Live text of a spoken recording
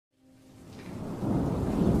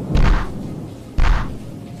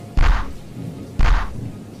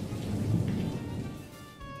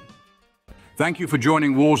Thank you for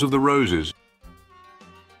joining Wars of the Roses.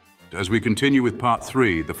 As we continue with Part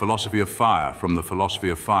 3, The Philosophy of Fire, from The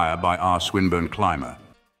Philosophy of Fire by R. Swinburne Clymer.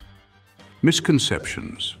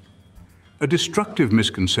 Misconceptions. A destructive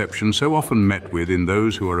misconception so often met with in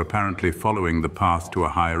those who are apparently following the path to a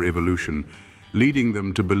higher evolution, leading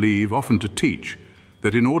them to believe, often to teach,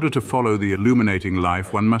 that in order to follow the illuminating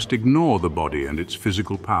life, one must ignore the body and its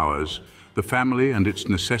physical powers, the family and its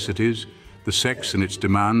necessities, the sex and its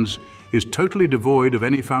demands, is totally devoid of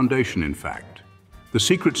any foundation, in fact. The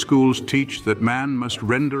secret schools teach that man must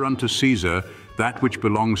render unto Caesar that which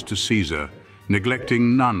belongs to Caesar,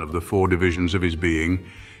 neglecting none of the four divisions of his being,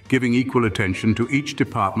 giving equal attention to each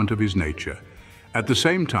department of his nature, at the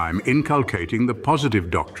same time inculcating the positive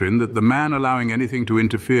doctrine that the man allowing anything to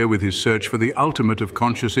interfere with his search for the ultimate of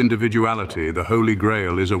conscious individuality, the Holy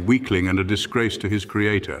Grail, is a weakling and a disgrace to his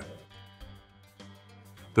creator.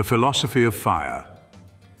 The Philosophy of Fire.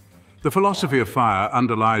 The philosophy of fire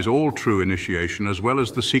underlies all true initiation as well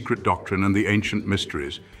as the secret doctrine and the ancient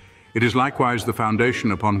mysteries. It is likewise the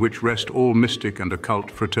foundation upon which rest all mystic and occult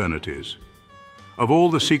fraternities. Of all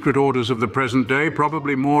the secret orders of the present day,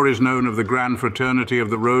 probably more is known of the grand fraternity of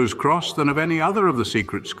the Rose Cross than of any other of the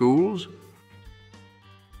secret schools.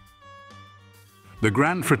 The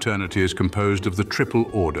grand fraternity is composed of the triple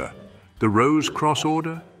order, the Rose Cross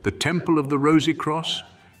order, the Temple of the Rosy Cross,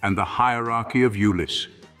 and the hierarchy of Ulysses.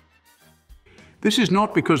 This is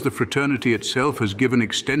not because the fraternity itself has given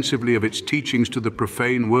extensively of its teachings to the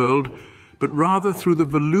profane world, but rather through the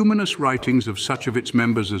voluminous writings of such of its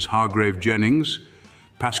members as Hargrave Jennings,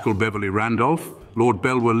 Paschal Beverley Randolph, Lord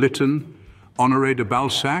Belvoir Lytton, Honoré de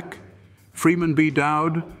Balzac, Freeman B.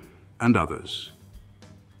 Dowd, and others.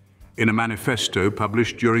 In a manifesto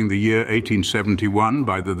published during the year 1871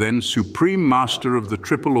 by the then Supreme Master of the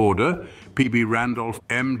Triple Order, P.B. Randolph,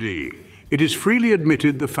 M.D., it is freely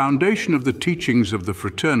admitted the foundation of the teachings of the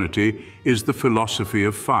fraternity is the philosophy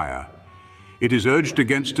of fire. It is urged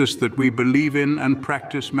against us that we believe in and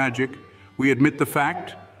practice magic. We admit the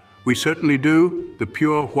fact. We certainly do. The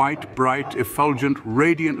pure, white, bright, effulgent,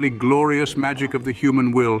 radiantly glorious magic of the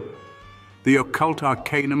human will, the occult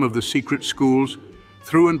arcanum of the secret schools,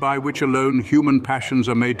 through and by which alone human passions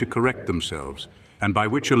are made to correct themselves, and by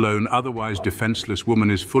which alone otherwise defenseless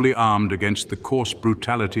woman is fully armed against the coarse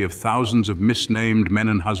brutality of thousands of misnamed men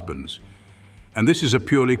and husbands. And this is a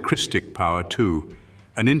purely Christic power too,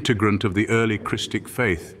 an integrant of the early Christic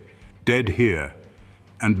faith, dead here,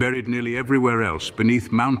 and buried nearly everywhere else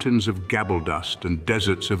beneath mountains of gabble dust and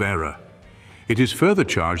deserts of error. It is further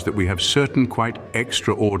charged that we have certain quite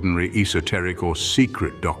extraordinary esoteric or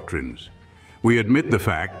secret doctrines. We admit the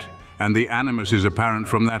fact, and the animus is apparent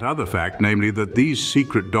from that other fact, namely that these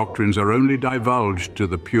secret doctrines are only divulged to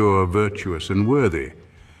the pure, virtuous, and worthy.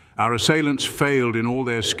 Our assailants failed in all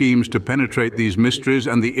their schemes to penetrate these mysteries,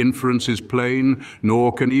 and the inference is plain,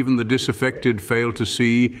 nor can even the disaffected fail to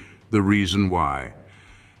see the reason why.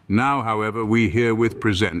 Now, however, we herewith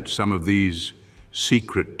present some of these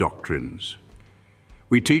secret doctrines.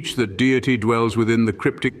 We teach that deity dwells within the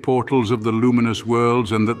cryptic portals of the luminous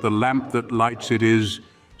worlds, and that the lamp that lights it is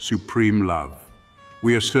supreme love.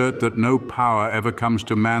 We assert that no power ever comes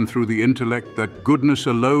to man through the intellect, that goodness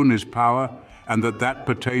alone is power, and that that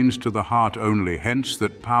pertains to the heart only, hence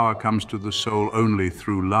that power comes to the soul only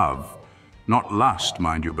through love. Not lust,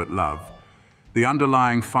 mind you, but love. The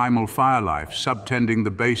underlying primal fire life, subtending the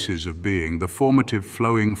bases of being, the formative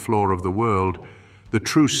flowing floor of the world, the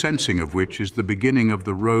true sensing of which is the beginning of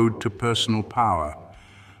the road to personal power.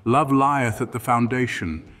 Love lieth at the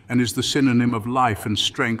foundation, and is the synonym of life and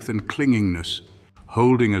strength and clingingness.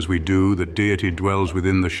 Holding as we do that deity dwells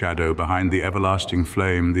within the shadow behind the everlasting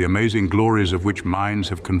flame, the amazing glories of which minds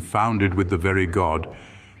have confounded with the very God,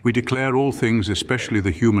 we declare all things, especially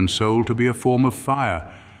the human soul, to be a form of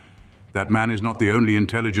fire. That man is not the only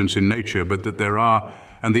intelligence in nature, but that there are,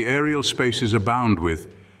 and the aerial spaces abound with,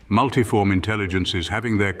 multiform intelligences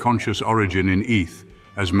having their conscious origin in eth,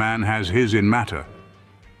 as man has his in matter,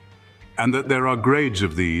 and that there are grades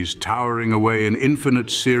of these, towering away in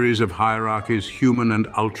infinite series of hierarchies, human and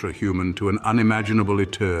ultra-human, to an unimaginable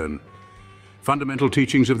etern. Fundamental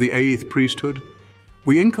teachings of the eighth priesthood.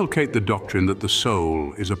 We inculcate the doctrine that the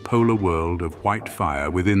soul is a polar world of white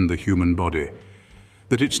fire within the human body,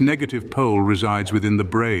 that its negative pole resides within the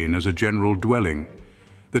brain as a general dwelling,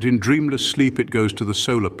 that in dreamless sleep it goes to the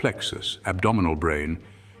solar plexus, abdominal brain,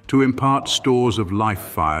 to impart stores of life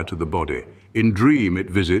fire to the body. In dream it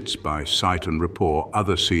visits, by sight and rapport,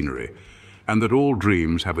 other scenery, and that all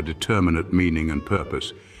dreams have a determinate meaning and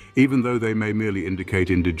purpose, even though they may merely indicate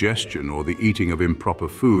indigestion or the eating of improper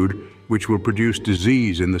food, which will produce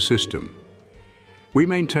disease in the system. We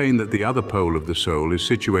maintain that the other pole of the soul is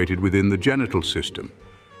situated within the genital system,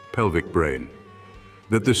 pelvic brain,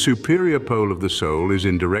 that the superior pole of the soul is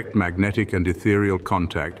in direct magnetic and ethereal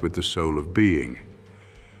contact with the soul of being.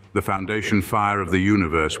 The foundation fire of the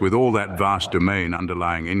universe, with all that vast domain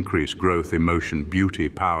underlying increase, growth, emotion, beauty,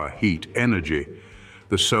 power, heat, energy,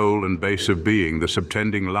 the soul and base of being, the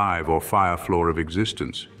subtending live or fire floor of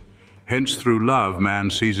existence. Hence, through love, man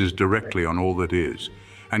seizes directly on all that is,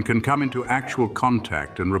 and can come into actual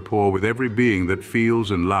contact and rapport with every being that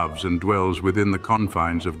feels and loves and dwells within the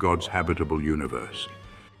confines of God's habitable universe.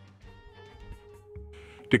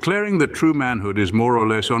 Declaring that true manhood is more or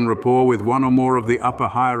less en rapport with one or more of the upper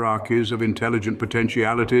hierarchies of intelligent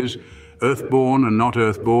potentialities, earthborn and not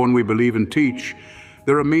earthborn, we believe and teach,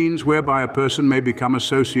 there are means whereby a person may become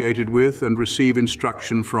associated with and receive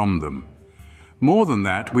instruction from them. More than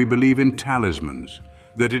that, we believe in talismans,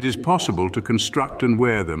 that it is possible to construct and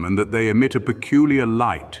wear them, and that they emit a peculiar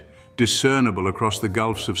light, discernible across the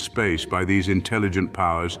gulfs of space by these intelligent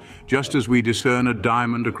powers, just as we discern a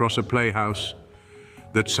diamond across a playhouse,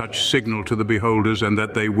 that such signal to the beholders, and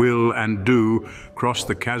that they will and do cross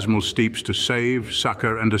the chasmal steeps to save,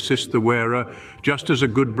 succor, and assist the wearer, just as a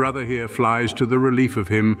good brother here flies to the relief of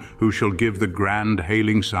him who shall give the grand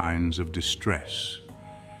hailing signs of distress.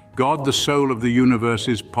 God, the soul of the universe,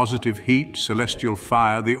 is positive heat, celestial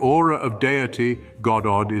fire. The aura of deity,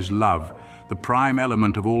 God-od, is love, the prime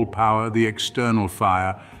element of all power, the external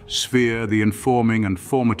fire, sphere, the informing and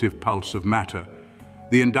formative pulse of matter.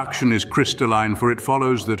 The induction is crystalline, for it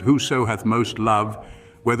follows that whoso hath most love,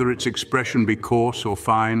 whether its expression be coarse or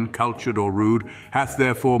fine, cultured or rude, hath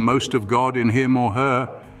therefore most of God in him or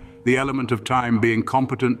her. The element of time being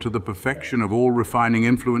competent to the perfection of all refining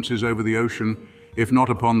influences over the ocean, if not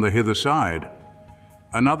upon the hither side.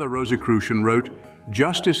 Another Rosicrucian wrote,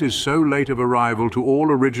 "Justice is so late of arrival to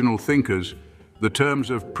all original thinkers, the terms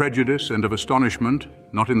of prejudice and of astonishment,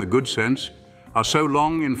 not in the good sense, are so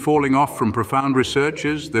long in falling off from profound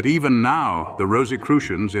researches that even now the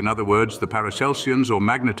Rosicrucians, in other words, the Paracelsians or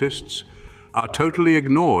magnetists, are totally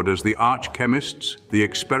ignored as the arch-chemists, the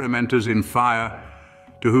experimenters in fire,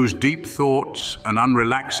 to whose deep thoughts and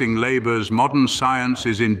unrelaxing labors modern science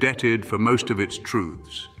is indebted for most of its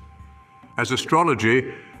truths. As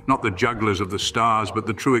astrology, not the jugglers of the stars, but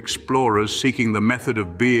the true explorers seeking the method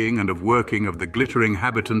of being and of working of the glittering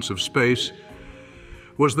habitants of space,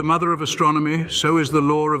 was the mother of astronomy, so is the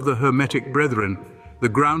law of the Hermetic Brethren, the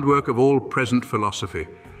groundwork of all present philosophy.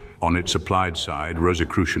 On its applied side,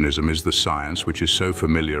 Rosicrucianism is the science which is so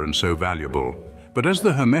familiar and so valuable. But as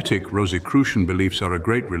the Hermetic Rosicrucian beliefs are a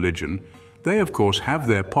great religion, they of course have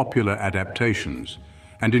their popular adaptations,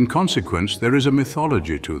 and in consequence there is a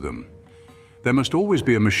mythology to them. There must always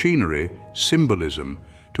be a machinery, symbolism,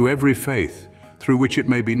 to every faith, through which it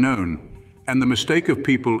may be known, and the mistake of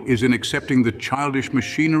people is in accepting the childish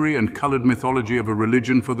machinery and colored mythology of a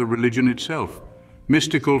religion for the religion itself.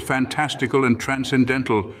 Mystical, fantastical, and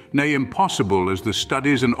transcendental, nay, impossible as the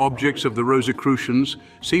studies and objects of the Rosicrucians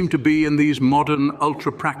seem to be in these modern,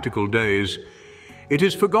 ultra-practical days, it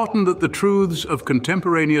is forgotten that the truths of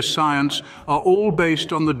contemporaneous science are all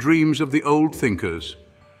based on the dreams of the old thinkers.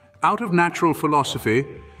 Out of natural philosophy,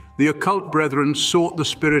 the occult brethren sought the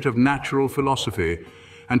spirit of natural philosophy,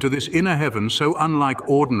 and to this inner heaven, so unlike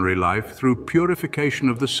ordinary life, through purification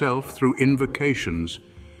of the self, through invocations.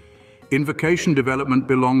 Invocation development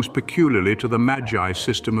belongs peculiarly to the Magi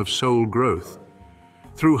system of soul growth.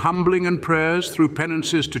 Through humbling and prayers, through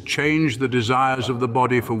penances to change the desires of the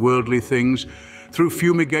body for worldly things, through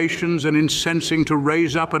fumigations and incensing to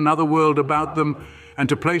raise up another world about them, and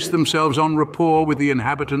to place themselves en rapport with the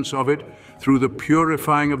inhabitants of it, through the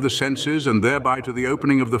purifying of the senses, and thereby to the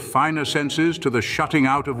opening of the finer senses, to the shutting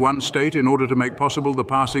out of one state in order to make possible the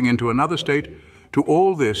passing into another state, to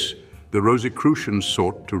all this the Rosicrucians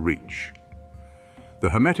sought to reach. The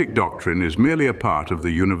Hermetic Doctrine is merely a part of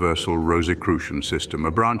the universal Rosicrucian system,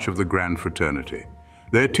 a branch of the Grand Fraternity.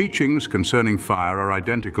 Their teachings concerning fire are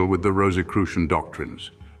identical with the Rosicrucian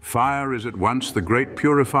doctrines. Fire is at once the great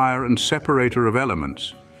purifier and separator of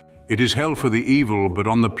elements. It is hell for the evil, but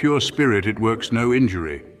on the pure spirit it works no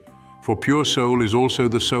injury. For pure soul is also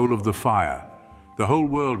the soul of the fire. The whole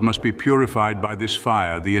world must be purified by this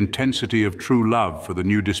fire, the intensity of true love for the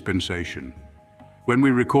new dispensation. When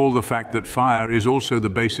we recall the fact that fire is also the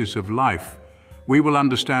basis of life, we will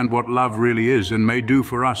understand what love really is and may do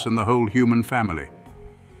for us and the whole human family.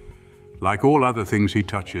 Like all other things he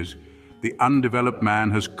touches, the undeveloped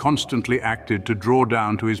man has constantly acted to draw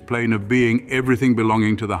down to his plane of being everything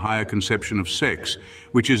belonging to the higher conception of sex,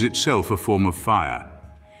 which is itself a form of fire.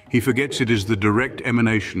 He forgets it is the direct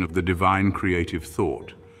emanation of the divine creative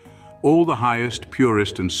thought. All the highest,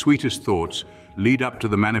 purest, and sweetest thoughts lead up to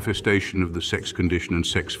the manifestation of the sex condition and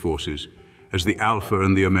sex forces, as the Alpha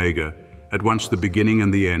and the Omega, at once the beginning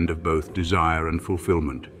and the end of both desire and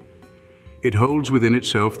fulfillment. It holds within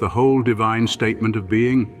itself the whole divine statement of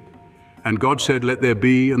being. And God said, "Let there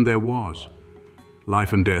be," and there was.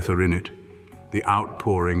 Life and death are in it, the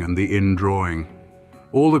outpouring and the indrawing.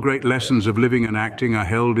 All the great lessons of living and acting are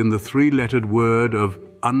held in the three-lettered word of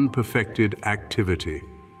unperfected activity.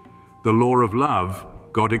 The law of love,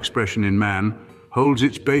 God expression in man, holds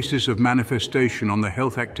its basis of manifestation on the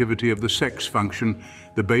health activity of the sex function,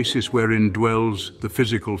 the basis wherein dwells the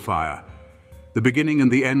physical fire. The beginning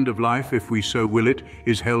and the end of life, if we so will it,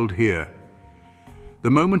 is held here.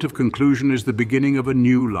 The moment of conclusion is the beginning of a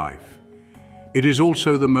new life. It is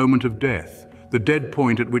also the moment of death, the dead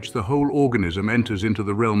point at which the whole organism enters into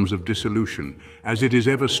the realms of dissolution, as it is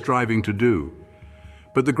ever striving to do.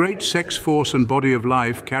 But the great sex force and body of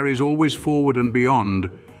life carries always forward and beyond,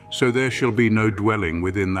 so there shall be no dwelling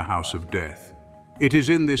within the house of death. It is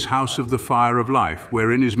in this house of the fire of life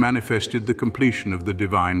wherein is manifested the completion of the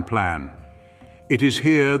divine plan. It is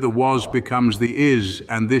here the was becomes the is,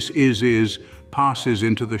 and this is passes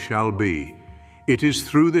into the shall be. It is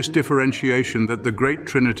through this differentiation that the great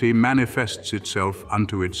Trinity manifests itself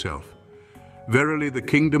unto itself. Verily, the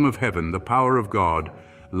kingdom of heaven, the power of God,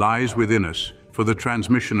 lies within us for the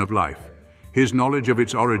transmission of life. His knowledge of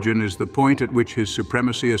its origin is the point at which his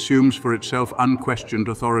supremacy assumes for itself unquestioned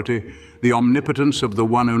authority. The omnipotence of the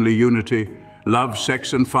one only unity. Love,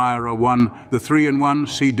 sex, and fire are one. The three in one,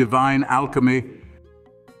 see divine alchemy.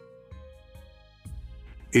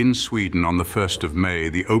 In Sweden, on the 1st of May,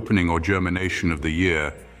 the opening or germination of the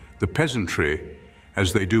year, the peasantry,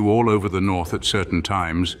 as they do all over the north at certain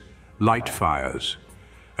times, light fires.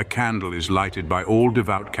 A candle is lighted by all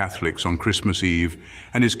devout Catholics on Christmas Eve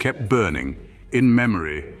and is kept burning in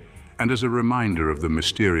memory and as a reminder of the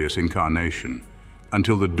mysterious incarnation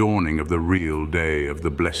until the dawning of the real day of the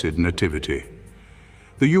Blessed Nativity.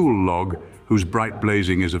 The Yule log, whose bright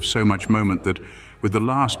blazing is of so much moment that, with the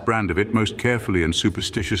last brand of it most carefully and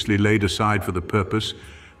superstitiously laid aside for the purpose,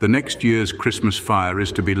 the next year's Christmas fire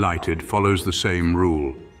is to be lighted, follows the same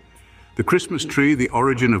rule. The Christmas tree, the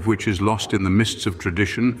origin of which is lost in the mists of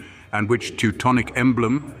tradition, and which Teutonic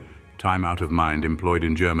emblem, time out of mind employed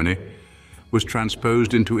in Germany, was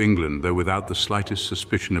transposed into England, though without the slightest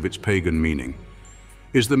suspicion of its pagan meaning,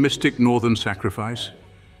 is the mystic northern sacrifice,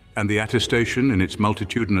 and the attestation in its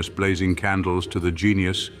multitudinous blazing candles to the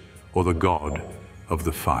genius or the god of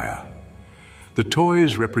the fire. The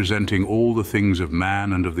toys representing all the things of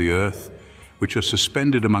man and of the earth, which are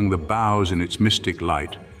suspended among the boughs in its mystic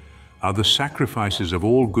light, are the sacrifices of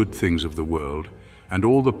all good things of the world and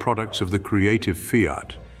all the products of the creative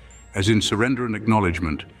fiat, as in surrender and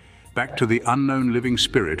acknowledgement, back to the unknown living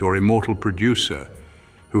spirit or immortal producer,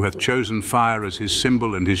 who hath chosen fire as his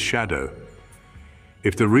symbol and his shadow.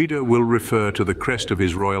 If the reader will refer to the crest of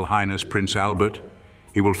His Royal Highness Prince Albert,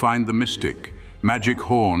 he will find the mystic, magic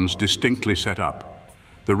horns distinctly set up,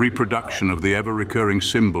 the reproduction of the ever-recurring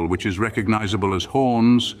symbol which is recognizable as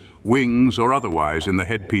horns, wings, or otherwise in the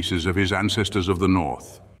headpieces of his ancestors of the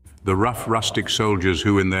north. The rough rustic soldiers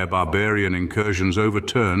who in their barbarian incursions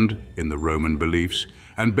overturned, in the Roman beliefs,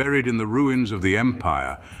 and buried in the ruins of the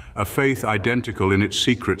empire, a faith identical in its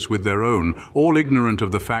secrets with their own, all ignorant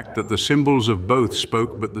of the fact that the symbols of both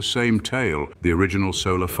spoke but the same tale, the original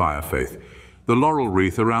solar fire faith. The laurel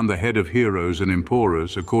wreath around the head of heroes and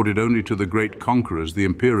emperors, accorded only to the great conquerors, the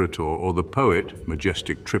imperator or the poet,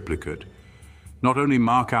 majestic triplicate, not only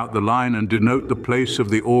mark out the line and denote the place of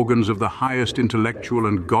the organs of the highest intellectual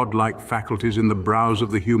and godlike faculties in the brows of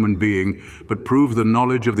the human being, but prove the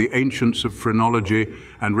knowledge of the ancients of phrenology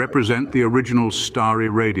and represent the original starry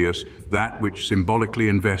radius, that which symbolically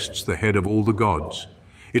invests the head of all the gods.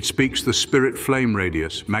 It speaks the spirit flame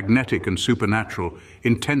radius, magnetic and supernatural,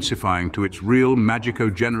 intensifying to its real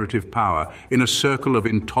magico-generative power in a circle of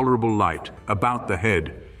intolerable light about the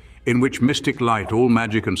head, in which mystic light, all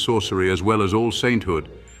magic and sorcery as well as all sainthood,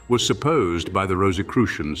 was supposed by the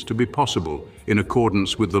Rosicrucians to be possible in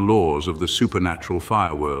accordance with the laws of the supernatural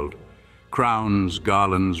fire world. Crowns,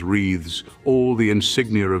 garlands, wreaths, all the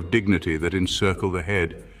insignia of dignity that encircle the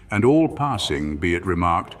head, and all passing, be it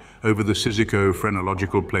remarked, over the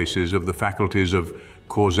physico-phrenological places of the faculties of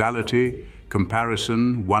causality,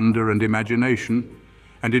 comparison, wonder, and imagination,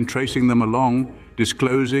 and in tracing them along,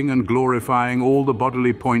 disclosing and glorifying all the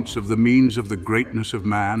bodily points of the means of the greatness of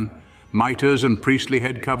man, mitres and priestly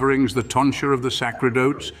head coverings, the tonsure of the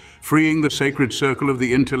sacerdotes, freeing the sacred circle of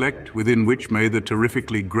the intellect, within which may the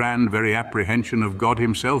terrifically grand very apprehension of God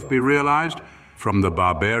himself be realized, from the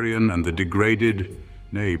barbarian and the degraded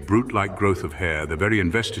nay, brute-like growth of hair, the very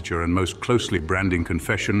investiture and most closely branding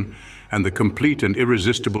confession, and the complete and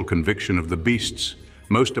irresistible conviction of the beasts,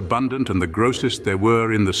 most abundant and the grossest there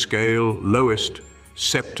were in the scale, lowest,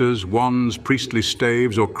 scepters, wands, priestly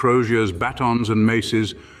staves, or croziers, batons and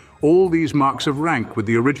maces, all these marks of rank with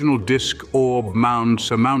the original disc, orb, mound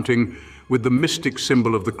surmounting, with the mystic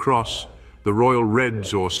symbol of the cross, the royal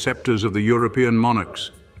reds or scepters of the European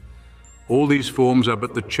monarchs. All these forms are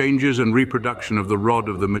but the changes and reproduction of the rod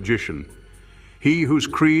of the magician. He whose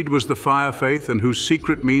creed was the fire faith and whose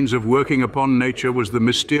secret means of working upon nature was the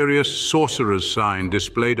mysterious sorcerer's sign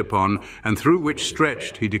displayed upon and through which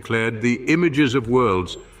stretched, he declared, the images of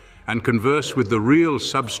worlds, and conversed with the real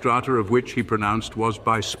substrata of which he pronounced was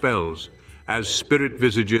by spells, as spirit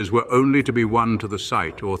visages were only to be won to the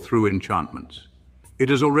sight or through enchantments. It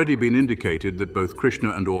has already been indicated that both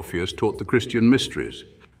Krishna and Orpheus taught the Christian mysteries.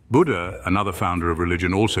 Buddha, another founder of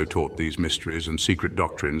religion, also taught these mysteries and secret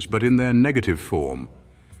doctrines, but in their negative form.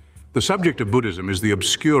 The subject of Buddhism is the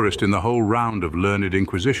obscurest in the whole round of learned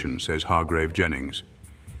inquisition, says Hargrave Jennings.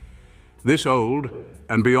 This old,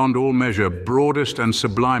 and beyond all measure, broadest and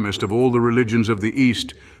sublimest of all the religions of the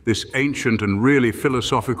East, this ancient and really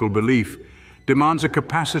philosophical belief, demands a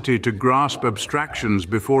capacity to grasp abstractions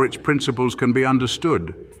before its principles can be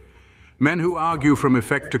understood. Men who argue from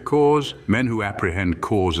effect to cause, men who apprehend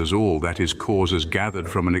cause as all, that is, cause as gathered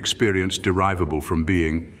from an experience derivable from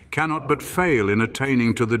being, cannot but fail in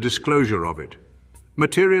attaining to the disclosure of it.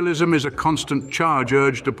 Materialism is a constant charge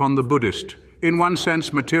urged upon the Buddhist. In one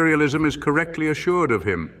sense, materialism is correctly assured of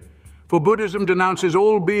him. For Buddhism denounces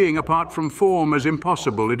all being apart from form as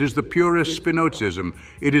impossible. It is the purest Spinozism.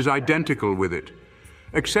 It is identical with it.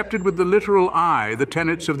 Accepted with the literal eye, the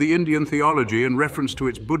tenets of the Indian theology in reference to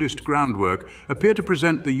its Buddhist groundwork appear to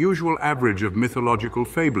present the usual average of mythological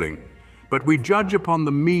fabling. But we judge upon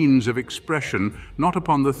the means of expression, not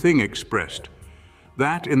upon the thing expressed.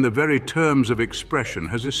 That, in the very terms of expression,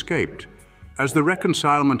 has escaped. As the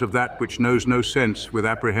reconcilement of that which knows no sense with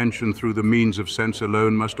apprehension through the means of sense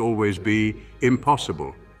alone must always be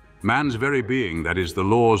impossible. Man's very being, that is, the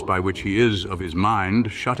laws by which he is of his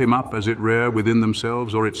mind, shut him up, as it were, within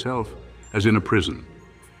themselves or itself, as in a prison.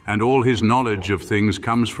 And all his knowledge of things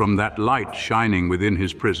comes from that light shining within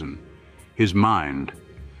his prison, his mind.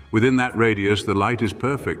 Within that radius the light is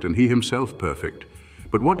perfect, and he himself perfect.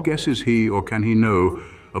 But what guesses he, or can he know,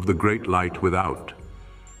 of the great light without?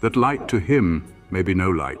 That light to him may be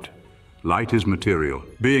no light. Light is material,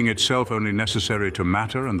 being itself only necessary to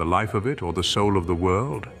matter and the life of it, or the soul of the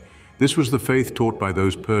world. This was the faith taught by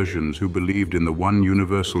those Persians who believed in the one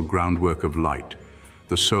universal groundwork of light,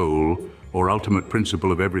 the soul, or ultimate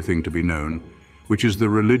principle of everything to be known, which is the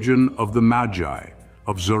religion of the Magi,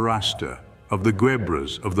 of Zoroaster, of the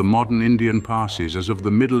Guebres, of the modern Indian Parsis, as of the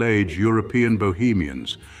Middle-Age European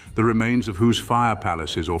Bohemians, the remains of whose fire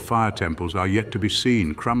palaces or fire temples are yet to be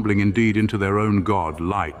seen, crumbling indeed into their own god,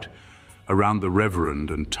 light, around the reverend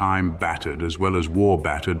and time-battered as well as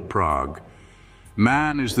war-battered Prague.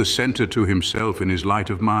 Man is the center to himself in his light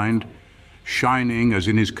of mind, shining as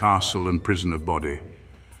in his castle and prison of body.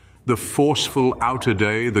 The forceful outer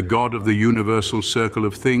day, the god of the universal circle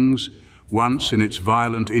of things, once in its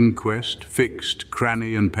violent inquest, fixed,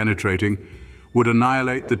 cranny and penetrating, would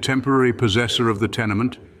annihilate the temporary possessor of the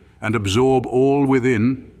tenement and absorb all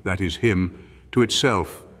within, that is him, to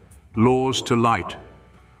itself, laws to light,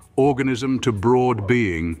 organism to broad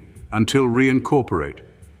being, until reincorporate,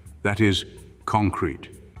 that is, concrete.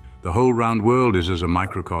 The whole round world is as a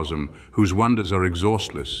microcosm, whose wonders are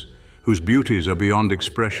exhaustless, whose beauties are beyond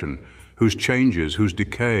expression, whose changes, whose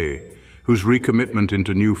decay, whose recommitment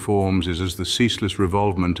into new forms is as the ceaseless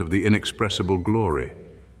revolvement of the inexpressible glory.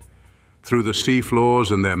 Through the sea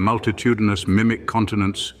floors and their multitudinous mimic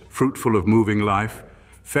continents, fruitful of moving life,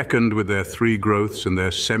 fecund with their three growths and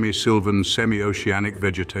their semi-sylvan, semi-oceanic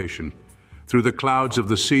vegetation, through the clouds of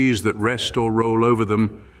the seas that rest or roll over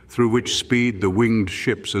them, through which speed the winged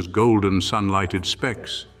ships as golden sunlighted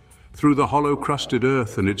specks, through the hollow-crusted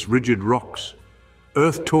earth and its rigid rocks,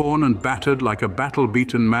 earth-torn and battered like a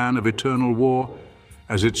battle-beaten man of eternal war,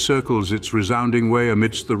 as it circles its resounding way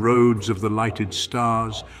amidst the roads of the lighted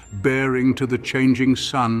stars, bearing to the changing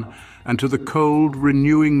sun and to the cold,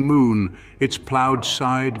 renewing moon, its ploughed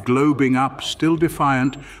side globing up, still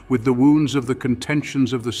defiant, with the wounds of the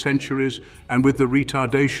contentions of the centuries and with the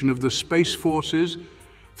retardation of the space forces.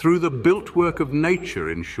 Through the built work of nature,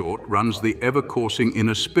 in short, runs the ever-coursing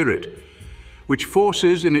inner spirit, which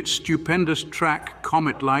forces in its stupendous track,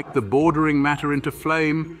 comet-like, the bordering matter into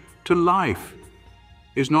flame, to life.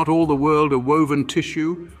 Is not all the world a woven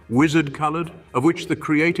tissue, wizard-colored, of which the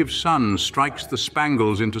creative sun strikes the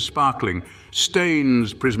spangles into sparkling,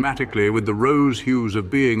 stains prismatically with the rose hues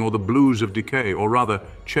of being or the blues of decay, or rather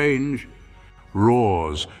change?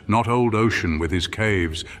 Roars, not old ocean with his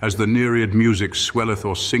caves, as the nereid music swelleth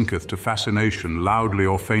or sinketh to fascination loudly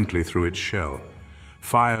or faintly through its shell.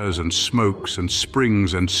 Fires and smokes and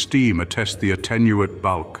springs and steam attest the attenuate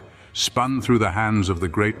bulk, spun through the hands of the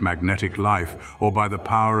great magnetic life, or by the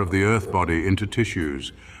power of the earth body into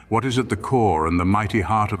tissues. What is at the core and the mighty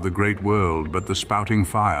heart of the great world but the spouting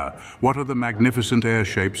fire? What are the magnificent air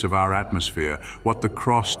shapes of our atmosphere? What the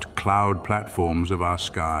crossed cloud platforms of our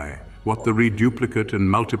sky? What the reduplicate and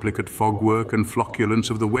multiplicate fogwork and flocculence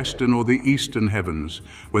of the western or the eastern heavens,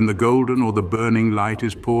 when the golden or the burning light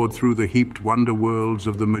is poured through the heaped wonder worlds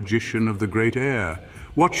of the magician of the great air?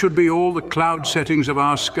 What should be all the cloud settings of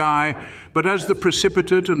our sky, but as the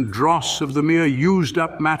precipitate and dross of the mere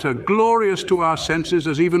used-up matter, glorious to our senses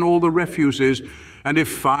as even all the refuse is, and if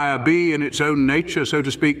fire be in its own nature, so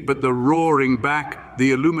to speak, but the roaring back,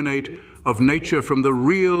 the illuminate of nature from the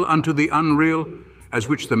real unto the unreal, as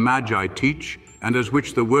which the Magi teach, and as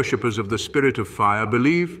which the worshippers of the spirit of fire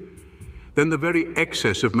believe, then the very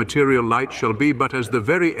excess of material light shall be but as the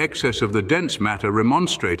very excess of the dense matter,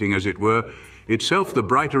 remonstrating, as it were, itself the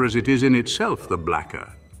brighter as it is in itself the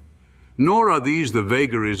blacker. Nor are these the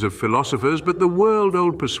vagaries of philosophers, but the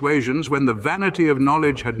world-old persuasions when the vanity of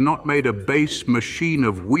knowledge had not made a base machine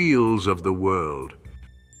of wheels of the world.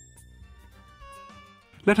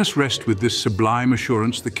 Let us rest with this sublime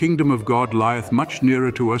assurance: the kingdom of God lieth much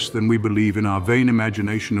nearer to us than we believe in our vain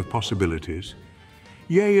imagination of possibilities.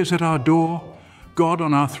 Yea, is at our door, God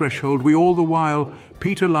on our threshold, we all the while,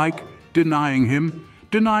 Peter-like, denying him,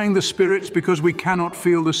 denying the spirits because we cannot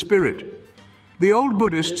feel the spirit. The old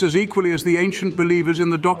Buddhists, as equally as the ancient believers in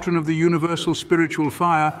the doctrine of the universal spiritual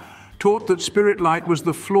fire, taught that spirit light was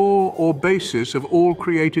the floor or basis of all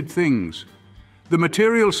created things. The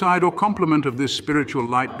material side or complement of this spiritual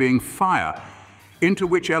light being fire, into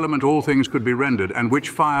which element all things could be rendered, and which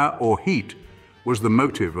fire or heat was the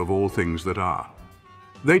motive of all things that are.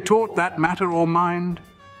 They taught that matter or mind,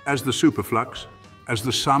 as the superflux, as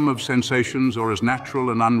the sum of sensations, or as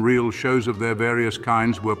natural and unreal shows of their various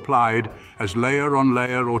kinds, were plied as layer on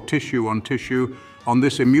layer or tissue on tissue on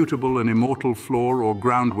this immutable and immortal floor or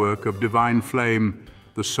groundwork of divine flame,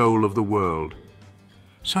 the soul of the world.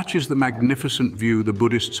 Such is the magnificent view the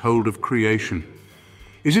Buddhists hold of creation.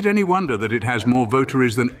 Is it any wonder that it has more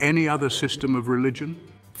votaries than any other system of religion?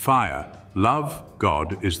 Fire, love,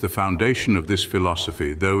 God, is the foundation of this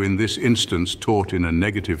philosophy, though in this instance taught in a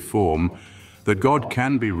negative form, that God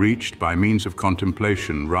can be reached by means of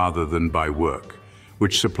contemplation rather than by work,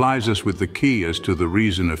 which supplies us with the key as to the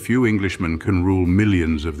reason a few Englishmen can rule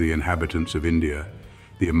millions of the inhabitants of India.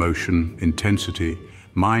 The emotion, intensity,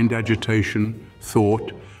 mind agitation,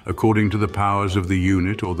 thought, according to the powers of the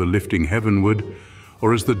unit or the lifting heavenward,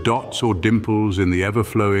 or as the dots or dimples in the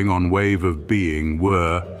ever-flowing on wave of being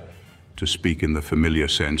were, to speak in the familiar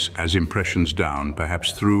sense, as impressions down,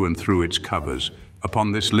 perhaps through and through its covers,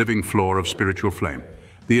 upon this living floor of spiritual flame,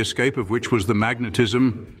 the escape of which was the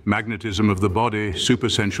magnetism of the body,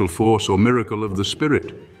 supersensual force or miracle of the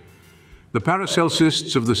spirit. The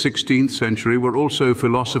Paracelsists of the 16th century were also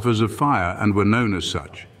philosophers of fire and were known as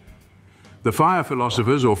such. The fire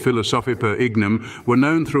philosophers, or philosophi per ignem, were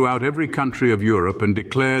known throughout every country of Europe and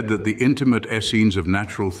declared that the intimate essenes of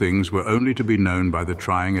natural things were only to be known by the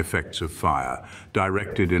trying effects of fire,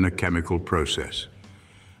 directed in a chemical process.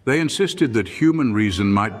 They insisted that human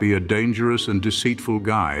reason might be a dangerous and deceitful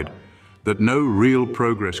guide, that no real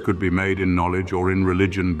progress could be made in knowledge or in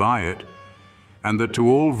religion by it, and that to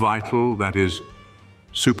all vital, that is,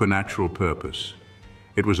 supernatural purpose,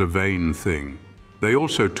 it was a vain thing. They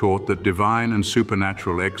also taught that divine and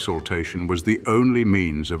supernatural exaltation was the only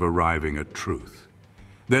means of arriving at truth.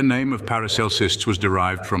 Their name of Paracelsists was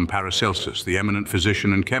derived from Paracelsus, the eminent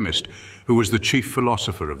physician and chemist, who was the chief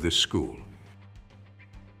philosopher of this school.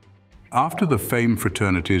 After the famed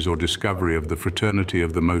fraternities or discovery of the fraternity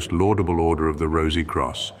of the most laudable order of the Rosy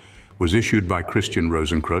Cross was issued by Christian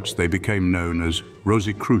Rosencreutz, they became known as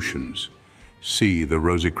Rosicrucians. See the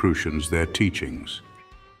Rosicrucians, their teachings.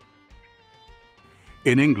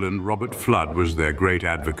 In England, Robert Flood was their great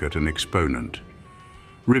advocate and exponent.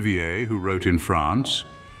 Riviere, who wrote in France,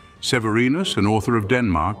 Severinus, an author of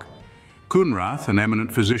Denmark, Kunrath, an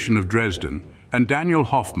eminent physician of Dresden, and Daniel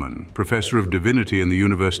Hoffmann, professor of divinity in the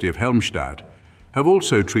University of Helmstadt, have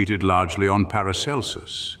also treated largely on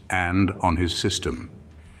Paracelsus and on his system.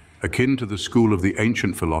 Akin to the school of the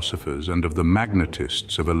ancient philosophers and of the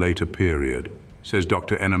magnetists of a later period, says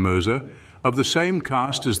Dr. Ennemoser, Of the same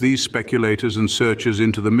caste as these speculators and searchers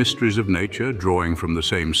into the mysteries of nature, drawing from the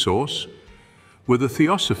same source, were the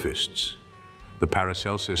Theosophists. The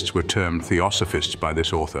Paracelsists were termed Theosophists by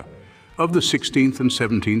this author, of the 16th and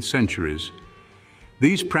 17th centuries.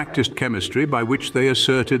 These practiced chemistry by which they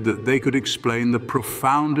asserted that they could explain the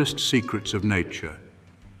profoundest secrets of nature.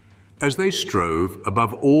 As they strove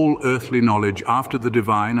above all earthly knowledge after the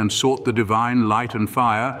divine and sought the divine light and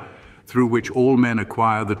fire, through which all men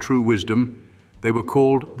acquire the true wisdom, they were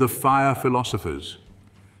called the fire philosophers.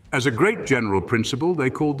 As a great general principle, they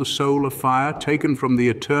called the soul of fire taken from the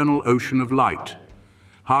eternal ocean of light.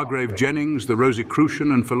 Hargrave Jennings, the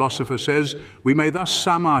Rosicrucian and philosopher, says, "We may thus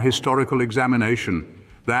sum our historical examination,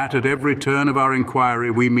 that at every turn of our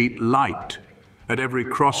inquiry we meet light. At every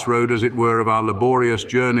crossroad, as it were, of our laborious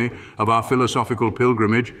journey, of our philosophical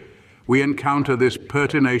pilgrimage, we encounter this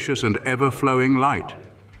pertinacious and ever-flowing light.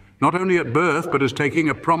 Not only at birth, but as taking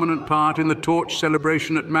a prominent part in the torch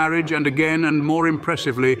celebration at marriage, and again, and more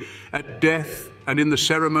impressively, at death and in the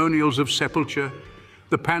ceremonials of sepulture.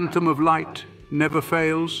 The phantom of light never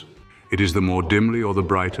fails. It is the more dimly or the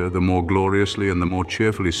brighter, the more gloriously and the more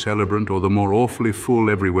cheerfully celebrant, or the more awfully full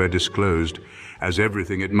everywhere disclosed, as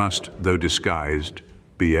everything it must, though disguised,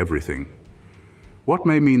 be everything." What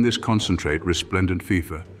may mean this concentrate, resplendent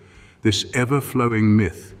fever, this ever-flowing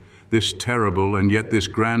myth, this terrible and yet this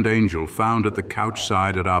grand angel found at the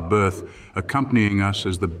couch-side at our birth, accompanying us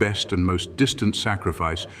as the best and most distant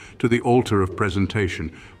sacrifice to the altar of presentation,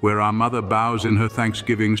 where our mother bows in her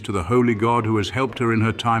thanksgivings to the holy God who has helped her in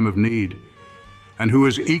her time of need, and who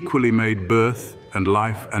has equally made birth and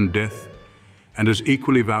life and death, and has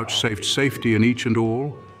equally vouchsafed safety in each and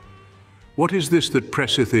all? What is this that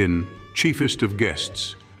presseth in, chiefest of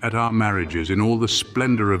guests, at our marriages in all the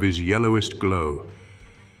splendor of his yellowest glow,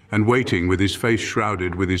 and waiting with his face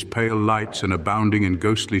shrouded with his pale lights and abounding in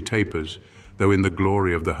ghostly tapers, though in the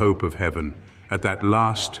glory of the hope of heaven, at that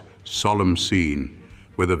last solemn scene,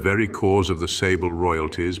 where the very cause of the sable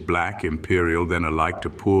royalties, black, imperial, then alike to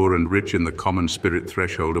poor and rich in the common spirit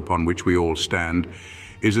threshold upon which we all stand,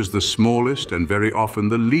 is as the smallest and very often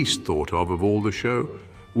the least thought of all the show?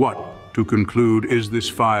 What, to conclude, is this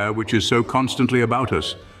fire which is so constantly about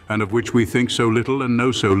us, and of which we think so little and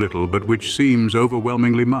know so little, but which seems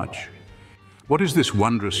overwhelmingly much? What is this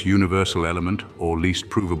wondrous universal element, or least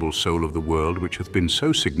provable soul of the world, which hath been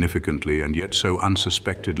so significantly and yet so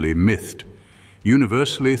unsuspectedly mythed,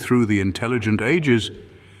 universally through the intelligent ages?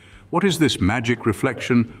 What is this magic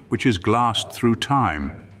reflection which is glassed through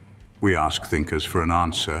time? We ask thinkers for an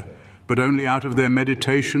answer, but only out of their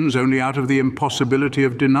meditations, only out of the impossibility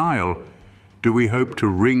of denial, do we hope to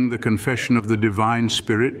wring the confession of the divine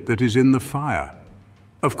spirit that is in the fire.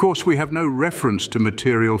 Of course, we have no reference to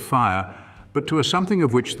material fire, but to a something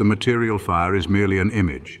of which the material fire is merely an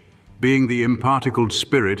image, being the imparticled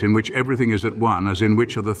spirit in which everything is at one, as in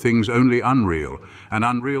which are the things only unreal, and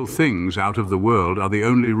unreal things out of the world are the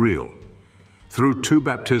only real. Through two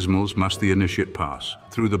baptismals must the initiate pass,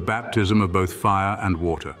 through the baptism of both fire and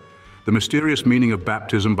water. The mysterious meaning of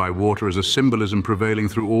baptism by water is a symbolism prevailing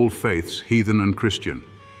through all faiths, heathen and Christian.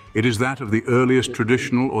 It is that of the earliest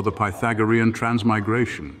traditional or the Pythagorean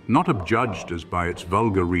transmigration, not adjudged as by its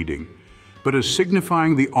vulgar reading, but as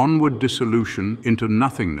signifying the onward dissolution into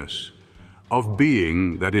nothingness of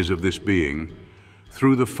being, that is, of this being,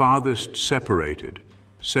 through the farthest separated,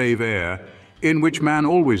 save air, in which man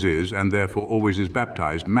always is, and therefore always is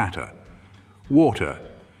baptized, matter. Water.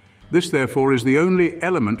 This, therefore, is the only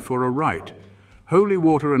element for a rite. Holy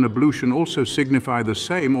water and ablution also signify the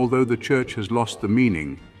same, although the Church has lost the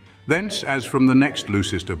meaning. Thence, as from the next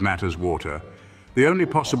loosest of matters, water, the only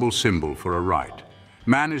possible symbol for a rite.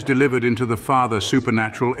 Man is delivered into the farther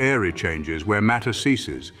supernatural airy changes, where matter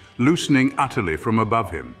ceases, loosening utterly from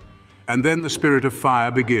above him. And then the spirit of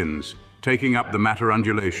fire begins, taking up the matter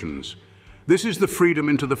undulations. This is the freedom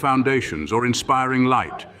into the foundations, or inspiring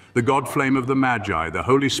light, the God flame of the Magi, the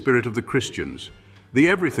Holy Spirit of the Christians, the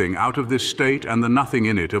everything out of this state and the nothing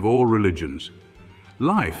in it of all religions.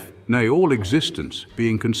 Life, nay, all existence,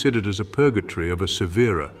 being considered as a purgatory of a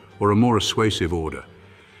severer or a more assuasive order,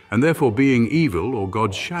 and therefore being evil or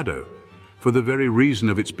God's shadow, for the very reason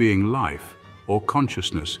of its being life or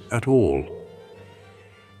consciousness at all.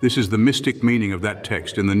 This is the mystic meaning of that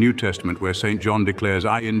text in the New Testament where St. John declares,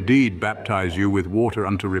 "I indeed baptize you with water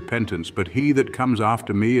unto repentance, but he that comes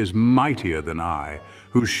after me is mightier than I,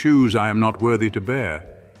 whose shoes I am not worthy to bear.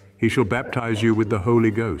 He shall baptize you with the Holy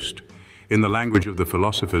Ghost." In the language of the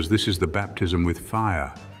philosophers, this is the baptism with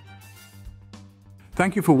fire.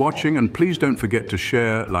 Thank you for watching, and please don't forget to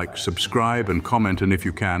share, like, subscribe, and comment, and if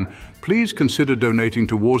you can, please consider donating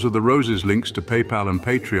to Wars of the Roses. Links to PayPal and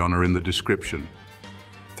Patreon are in the description.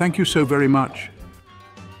 Thank you so very much.